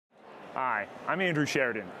Hi, I'm Andrew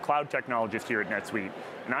Sheridan, Cloud Technologist here at NetSuite,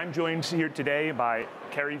 and I'm joined here today by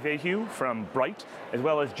Carrie Vahue from Brite, as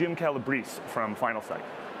well as Jim Calabrese from Finalsite.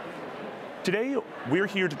 Today, we're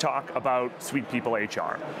here to talk about Suite People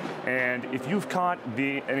HR, and if you've caught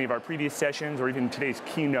any of our previous sessions or even today's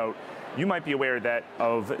keynote, you might be aware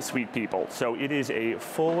of Suite People. So it is a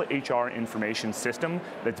full HR information system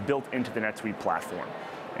that's built into the NetSuite platform.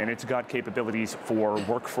 And it's got capabilities for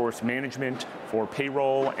workforce management, for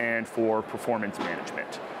payroll, and for performance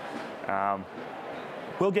management.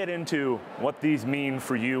 We'll get into what these mean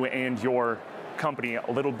for you and your company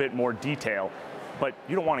a little bit more detail, but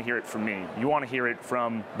you don't want to hear it from me. You want to hear it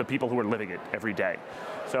from the people who are living it every day.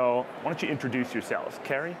 So why don't you introduce yourselves?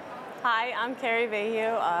 Carrie? Hi, I'm Carrie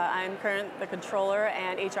Vahue. I'm currently the controller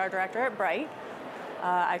and HR director at Brite.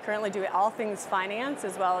 I currently do all things finance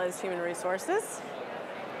as well as human resources.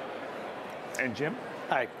 And Jim?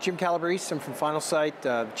 Hi, Jim Calabrese. I'm from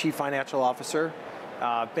Finalsite, Chief Financial Officer.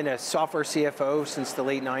 I've been a software CFO since the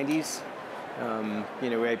late 90s.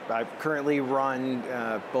 I currently run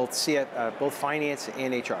both finance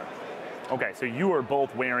and HR. Okay, so you are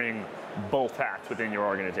both wearing both hats within your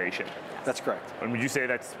organization. That's correct. And would you say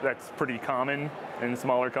that's pretty common in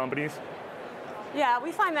smaller companies? Yeah,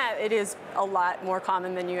 we find that it is a lot more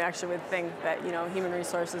common than you actually would think, that human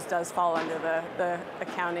resources does fall under the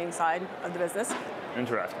accounting side of the business.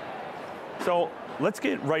 Interesting. So let's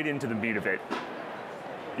get right into the meat of it.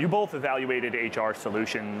 You both evaluated HR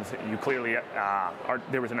solutions. You clearly,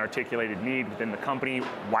 there was an articulated need within the company.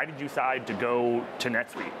 Why did you decide to go to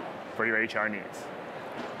NetSuite for your HR needs?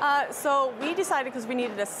 So we decided because we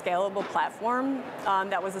needed a scalable platform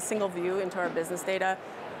that was a single view into our business data.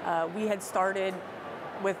 We had started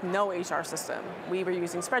with no HR system. We were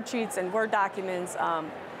using spreadsheets and Word documents,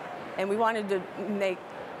 and we wanted to make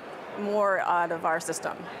more out of our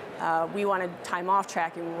system. We wanted time off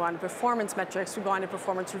tracking, we wanted performance metrics, we wanted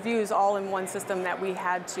performance reviews, all in one system that we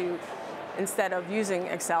had to, instead of using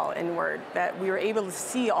Excel and Word, that we were able to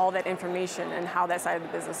see all that information and how that side of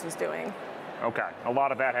the business was doing. Okay, a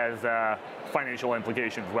lot of that has financial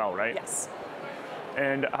implications as well, right? Yes.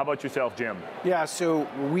 And how about yourself, Jim? Yeah, so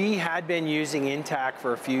we had been using Intact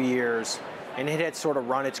for a few years, and it had sort of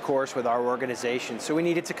run its course with our organization. So we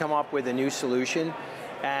needed to come up with a new solution.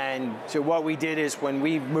 And so what we did is when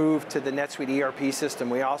we moved to the NetSuite ERP system,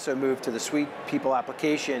 we also moved to the Suite People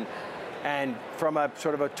application. And from a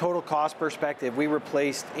sort of a total cost perspective, we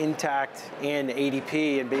replaced Intact and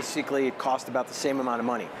ADP, and basically it cost about the same amount of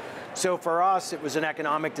money. So for us, it was an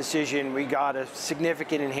economic decision. We got a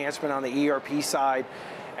significant enhancement on the ERP side,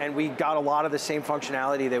 and we got a lot of the same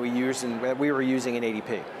functionality that we were using in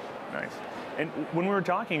ADP. Nice. And when we were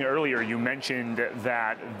talking earlier, you mentioned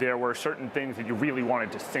that there were certain things that you really wanted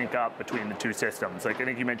to sync up between the two systems. Like I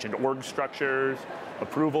think you mentioned org structures,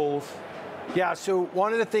 approvals. Yeah, so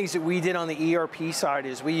one of the things that we did on the ERP side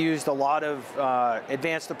is we used a lot of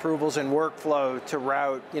advanced approvals and workflow to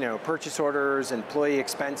route, purchase orders, employee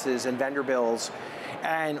expenses, and vendor bills.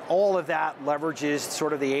 And all of that leverages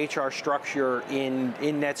sort of the HR structure in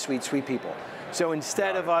NetSuite Suite People. So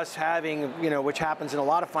instead of us having, which happens in a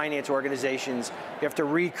lot of finance organizations, you have to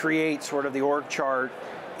recreate sort of the org chart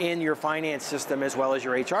in your finance system as well as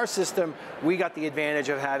your HR system. We got the advantage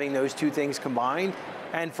of having those two things combined.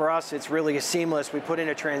 And for us, it's really a seamless. We put in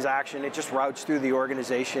a transaction, it just routes through the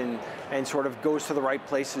organization and sort of goes to the right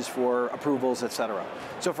places for approvals, et cetera.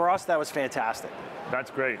 So for us, that was fantastic.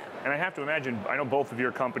 That's great. And I have to imagine, I know both of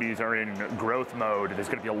your companies are in growth mode. There's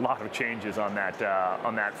going to be a lot of changes on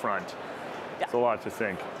that front. Yeah. It's a lot to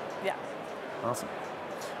think. Yeah. Awesome.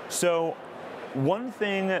 So one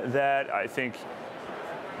thing that I think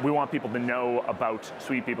we want people to know about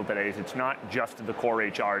Suite People today is it's not just the core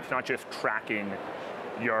HR. It's not just tracking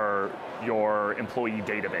your employee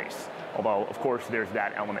database, although of course there's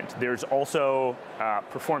that element. There's also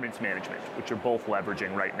performance management, which you're both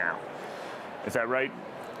leveraging right now. Is that right?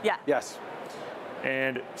 Yeah. Yes.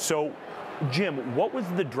 And so, Jim, what was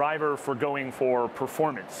the driver for going for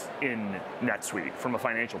performance in NetSuite from a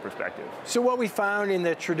financial perspective? So what we found in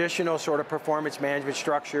the traditional sort of performance management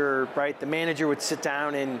structure, right, the manager would sit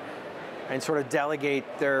down and sort of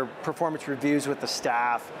delegate their performance reviews with the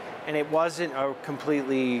staff, and it wasn't a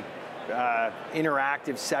completely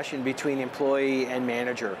interactive session between employee and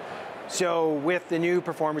manager. So with the new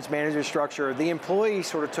performance management structure, the employee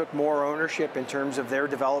sort of took more ownership in terms of their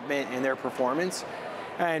development and their performance.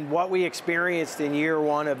 And what we experienced in year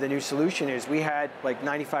one of the new solution is we had like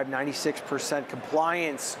 95, 96%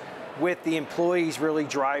 compliance with the employees really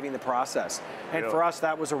driving the process. And for us,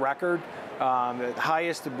 that was a record. the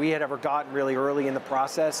highest that we had ever gotten really early in the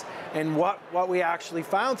process. And what we actually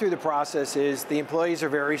found through the process is the employees are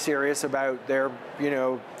very serious about their,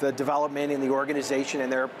 the development in the organization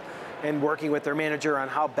and working with their manager on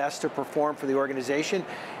how best to perform for the organization.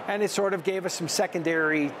 And it sort of gave us some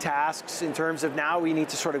secondary tasks in terms of now we need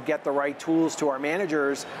to sort of get the right tools to our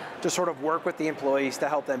managers to sort of work with the employees to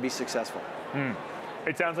help them be successful.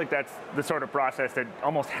 It sounds like that's the sort of process that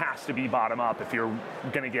almost has to be bottom up if you're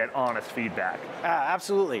going to get honest feedback.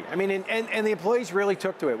 Absolutely. I mean, and the employees really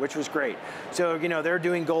took to it, which was great. So, they're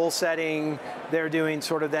doing goal setting, they're doing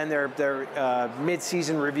sort of then their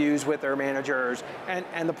mid-season reviews with their managers,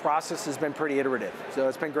 and the process has been pretty iterative. So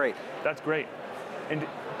it's been great. That's great. And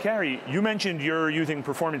Carrie, you mentioned you're using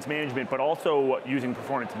performance management, but also using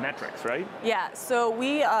performance metrics, right? Yeah, so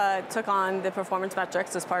we took on the performance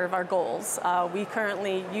metrics as part of our goals. We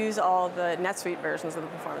currently use all the NetSuite versions of the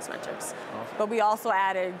performance metrics. Awesome. But we also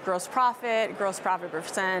added gross profit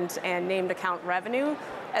percent, and named account revenue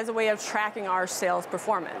as a way of tracking our sales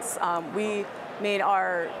performance. We made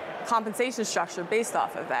our compensation structure based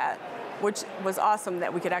off of that, which was awesome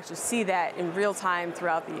that we could actually see that in real time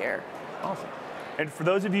throughout the year. Awesome. And for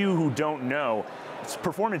those of you who don't know,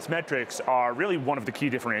 performance metrics are really one of the key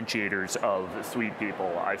differentiators of Suite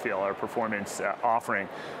People, I feel, our performance offering,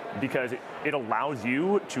 because it allows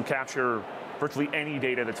you to capture virtually any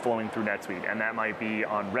data that's flowing through NetSuite, and that might be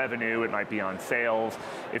on revenue, it might be on sales.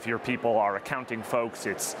 If your people are accounting folks,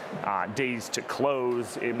 it's days to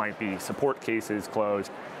close, it might be support cases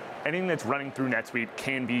closed. Anything that's running through NetSuite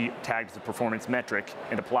can be tagged as a performance metric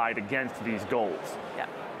and applied against these goals. Yeah.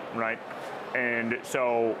 Right? And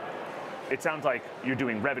so it sounds like you're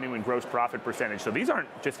doing revenue and gross profit percentage. So these aren't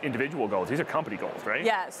just individual goals, these are company goals, right?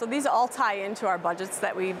 Yeah, so these all tie into our budgets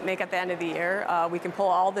that we make at the end of the year. We can pull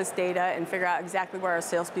all this data and figure out exactly where our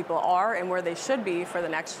salespeople are and where they should be for the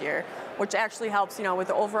next year, which actually helps, with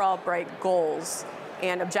the overall Brite goals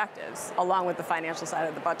and objectives, along with the financial side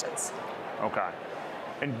of the budgets. Okay.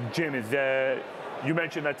 And Jim, you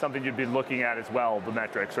mentioned that's something you'd be looking at as well, the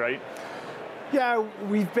metrics, right? Yeah,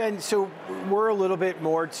 we're a little bit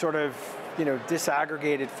more sort of,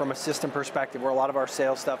 disaggregated from a system perspective, where a lot of our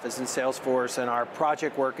sales stuff is in Salesforce and our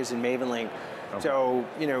project work is in Mavenlink. Okay. So,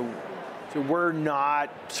 so we're not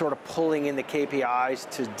sort of pulling in the KPIs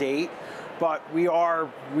to date, but we are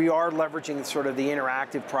leveraging sort of the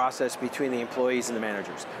interactive process between the employees and the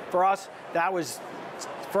managers. For us, that was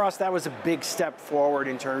a big step forward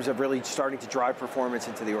in terms of really starting to drive performance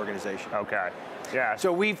into the organization. Okay. Yeah.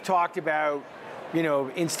 So we've talked about,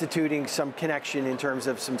 instituting some connection in terms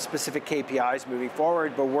of some specific KPIs moving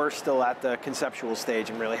forward, but we're still at the conceptual stage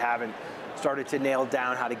and really haven't started to nail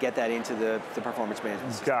down how to get that into the performance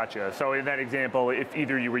management system. Gotcha. So in that example, if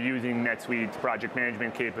either you were using NetSuite's project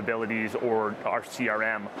management capabilities or our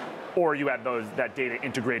CRM, or you had that data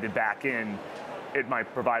integrated back in, it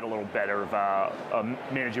might provide a little better of a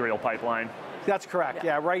managerial pipeline. That's correct.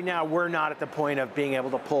 Yeah. Right now we're not at the point of being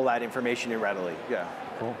able to pull that information in readily. Yeah.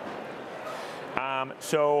 Cool.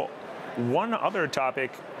 So one other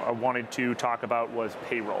topic I wanted to talk about was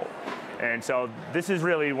payroll. And so this is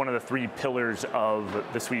really one of the three pillars of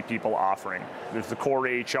the Suite People offering. There's the core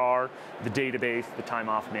HR, the database, the time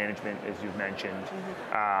off management, as you've mentioned.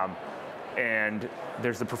 Mm-hmm. And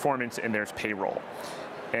there's the performance, and there's payroll.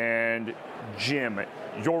 And Jim,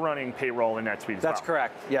 you're running payroll in NetSuite as well. That's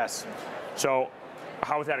correct, yes. So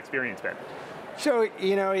how has that experience been? So,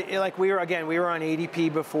 like we were on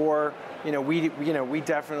ADP before. We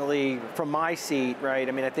definitely, from my seat, right?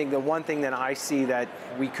 I mean, I think the one thing that I see that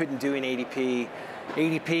we couldn't do in ADP,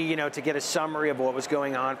 to get a summary of what was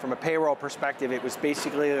going on from a payroll perspective, it was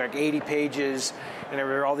basically like 80 pages, and there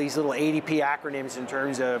were all these little ADP acronyms in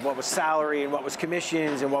terms of what was salary and what was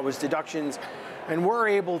commissions and what was deductions. And we're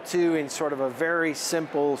able to, in sort of a very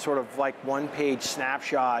simple, sort of like one-page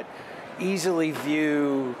snapshot, easily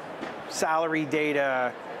view salary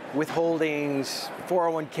data, withholdings,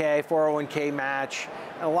 401k match,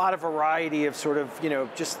 and a lot of variety of sort of,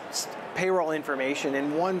 just payroll information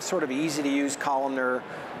in one sort of easy to use columnar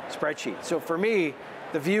spreadsheet. So for me,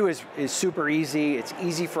 the view is super easy. It's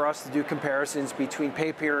easy for us to do comparisons between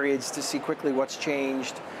pay periods to see quickly what's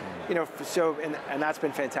changed, and that's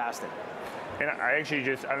been fantastic. And I actually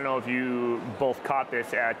I don't know if you both caught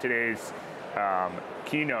this at today's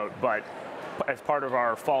keynote, but as part of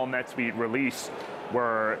our fall NetSuite release,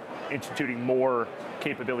 we're instituting more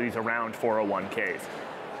capabilities around 401ks.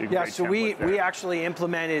 Yeah, so we actually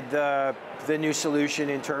implemented the new solution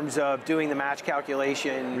in terms of doing the match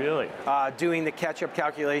calculation. Really? Doing the catch-up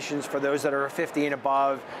calculations for those that are 50 and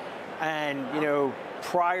above. And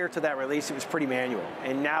prior to that release, it was pretty manual.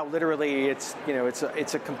 And now, literally, it's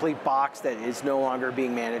a complete box that is no longer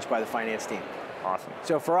being managed by the finance team. Awesome.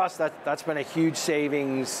 So for us, that's been a huge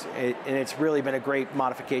savings, and it's really been a great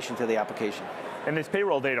modification to the application. And this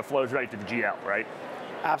payroll data flows right to the GL, right?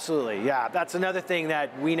 Absolutely, yeah. That's another thing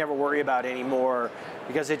that we never worry about anymore,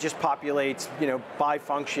 because it just populates, by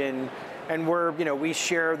function. And we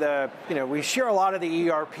share a lot of the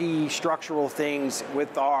ERP structural things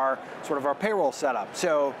with our payroll setup.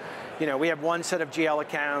 So, we have one set of GL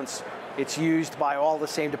accounts. It's used by all the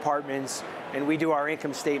same departments, and we do our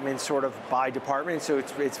income statements sort of by department. So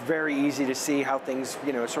it's very easy to see how things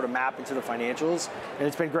sort of map into the financials, and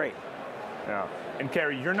it's been great. Yeah. And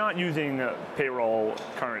Carrie, you're not using payroll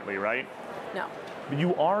currently, right? No. But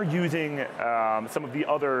you are using some of the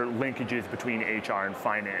other linkages between HR and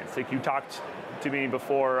finance. Like you talked to me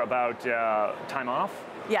before about time off.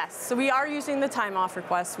 Yes, so we are using the time off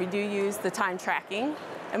requests. We do use the time tracking,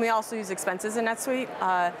 and we also use expenses in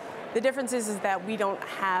NetSuite. The difference is that we don't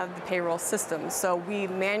have the payroll system, so we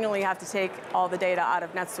manually have to take all the data out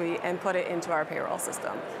of NetSuite and put it into our payroll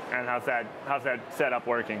system. And how's that setup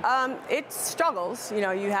working? It struggles.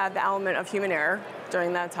 You have the element of human error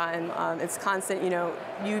during that time. It's constant.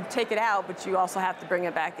 You take it out, but you also have to bring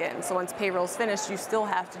it back in. So once payroll's finished, you still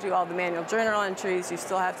have to do all the manual journal entries. You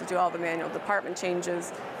still have to do all the manual department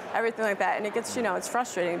changes, everything like that. And it gets, it's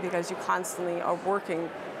frustrating because you constantly are working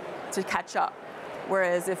to catch up.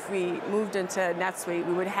 Whereas if we moved into NetSuite,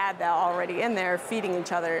 we would have that already in there, feeding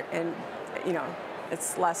each other, and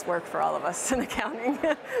it's less work for all of us in accounting.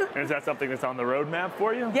 Is that something that's on the roadmap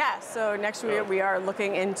for you? Yeah, so next year we are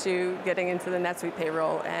looking into getting into the NetSuite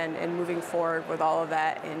payroll and moving forward with all of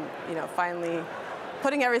that, and finally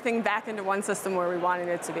putting everything back into one system where we wanted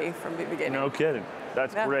it to be from the beginning. No kidding.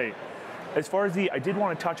 That's great. As far as I did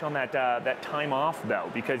want to touch on that time off though,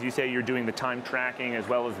 because you say you're doing the time tracking as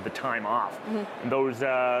well as the time off. Mm-hmm. And those,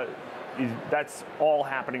 that's all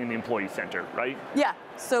happening in the employee center, right? Yeah,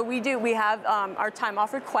 so we have our time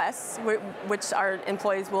off requests, which our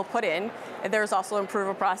employees will put in. And there's also an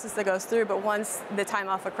approval process that goes through, but once the time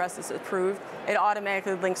off request is approved, it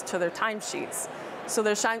automatically links to their timesheets. So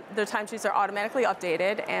their timesheets are automatically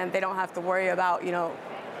updated, and they don't have to worry about,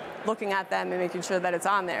 looking at them and making sure that it's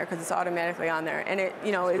on there, because it's automatically on there. And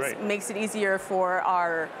it makes it easier for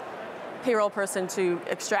our payroll person to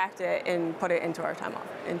extract it and put it into our time off.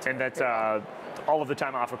 And that's all of the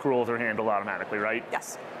time off accruals are handled automatically, right?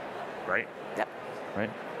 Yes. Right? Yep.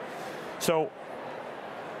 Right. So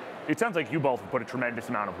it sounds like you both have put a tremendous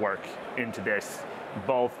amount of work into this,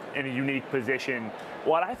 both in a unique position,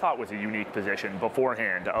 what I thought was a unique position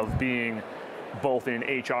beforehand of being both in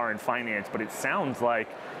HR and finance, but it sounds like,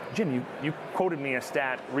 Jim, you quoted me a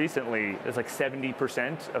stat recently, it's like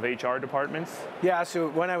 70% of HR departments? Yeah, so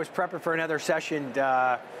when I was prepping for another session,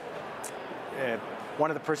 one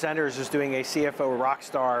of the presenters was doing a CFO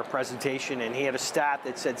rockstar presentation, and he had a stat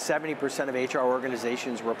that said 70% of HR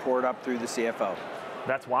organizations report up through the CFO.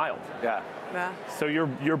 That's wild. Yeah. So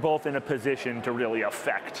you're both in a position to really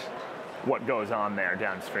affect what goes on there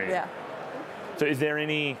downstream. Yeah. So is there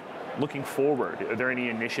any, looking forward, are there any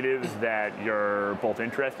initiatives that you're both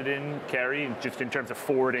interested in, Carrie, just in terms of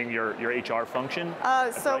forwarding your HR function?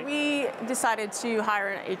 So we decided to hire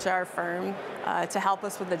an HR firm to help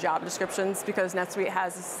us with the job descriptions, because NetSuite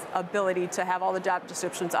has this ability to have all the job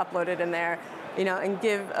descriptions uploaded in there, and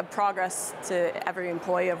give a progress to every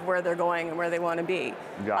employee of where they're going and where they want to be.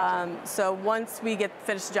 Gotcha. So once we get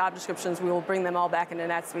finished job descriptions, we will bring them all back into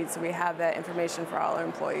NetSuite, so we have that information for all our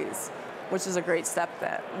employees, which is a great step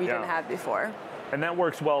that we didn't have before. And that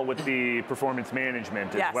works well with the performance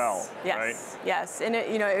management as well, right? Yes, and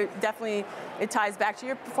it definitely ties back to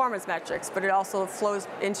your performance metrics, but it also flows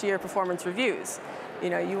into your performance reviews.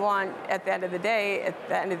 You want, at the end of the day, at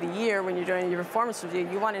the end of the year, when you're doing your performance review,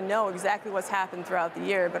 you want to know exactly what's happened throughout the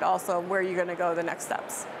year, but also where you're going to go the next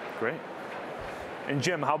steps. Great. And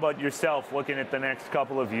Jim, how about yourself, looking at the next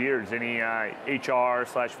couple of years? Any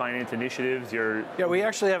HR/finance initiatives Yeah, we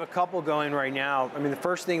actually have a couple going right now. I mean, the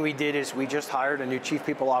first thing we did is we just hired a new chief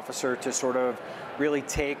people officer to sort of really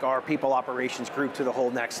take our people operations group to the whole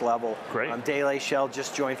next level. Great. Dayla Shell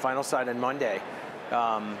just joined Finalsite on Monday.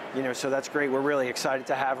 So that's great. We're really excited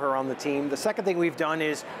to have her on the team. The second thing we've done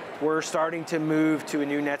is we're starting to move to a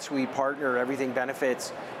new NetSuite partner, Everything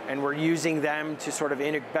Benefits, and we're using them to sort of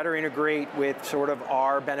better integrate with sort of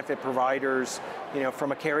our benefit providers,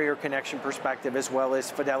 from a carrier connection perspective, as well as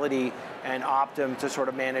Fidelity and Optum to sort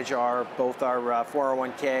of manage both our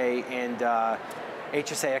 401k and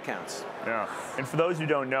HSA accounts. Yeah, and for those who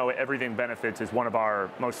don't know, Everything Benefits is one of our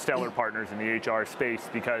most stellar partners in the HR space,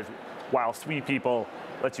 because while Sweet People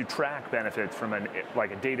lets you track benefits from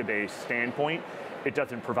like a database standpoint. It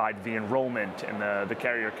doesn't provide the enrollment and the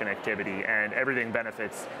carrier connectivity, and everything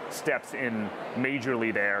benefits steps in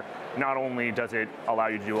majorly there. Not only does it allow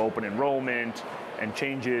you to do open enrollment and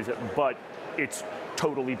changes, but it's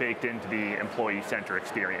totally baked into the employee center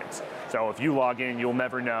experience. So if you log in, you'll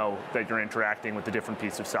never know that you're interacting with a different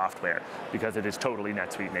piece of software because it is totally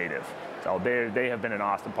NetSuite native. So they have been an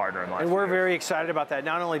awesome partner in the last And we're few years. very excited about that,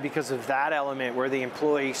 not only because of that element where the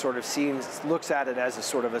employee sort of looks at it as a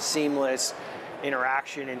sort of a seamless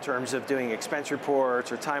interaction in terms of doing expense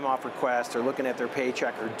reports or time off requests or looking at their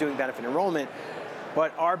paycheck or doing benefit enrollment,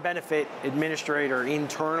 but our benefit administrator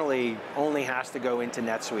internally only has to go into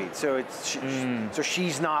NetSuite. So so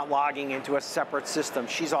she's not logging into a separate system.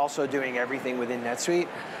 She's also doing everything within NetSuite.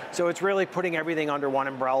 So it's really putting everything under one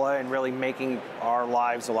umbrella and really making our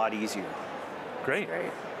lives a lot easier. Great.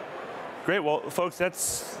 Great. Well, folks,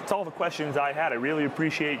 that's all the questions I had. I really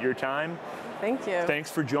appreciate your time. Thank you. Thanks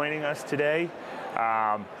for joining us today.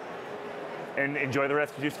 And enjoy the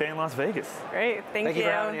rest of your stay in Las Vegas. Great. Thank you. Thank you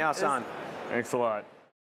for having us on. Thanks a lot.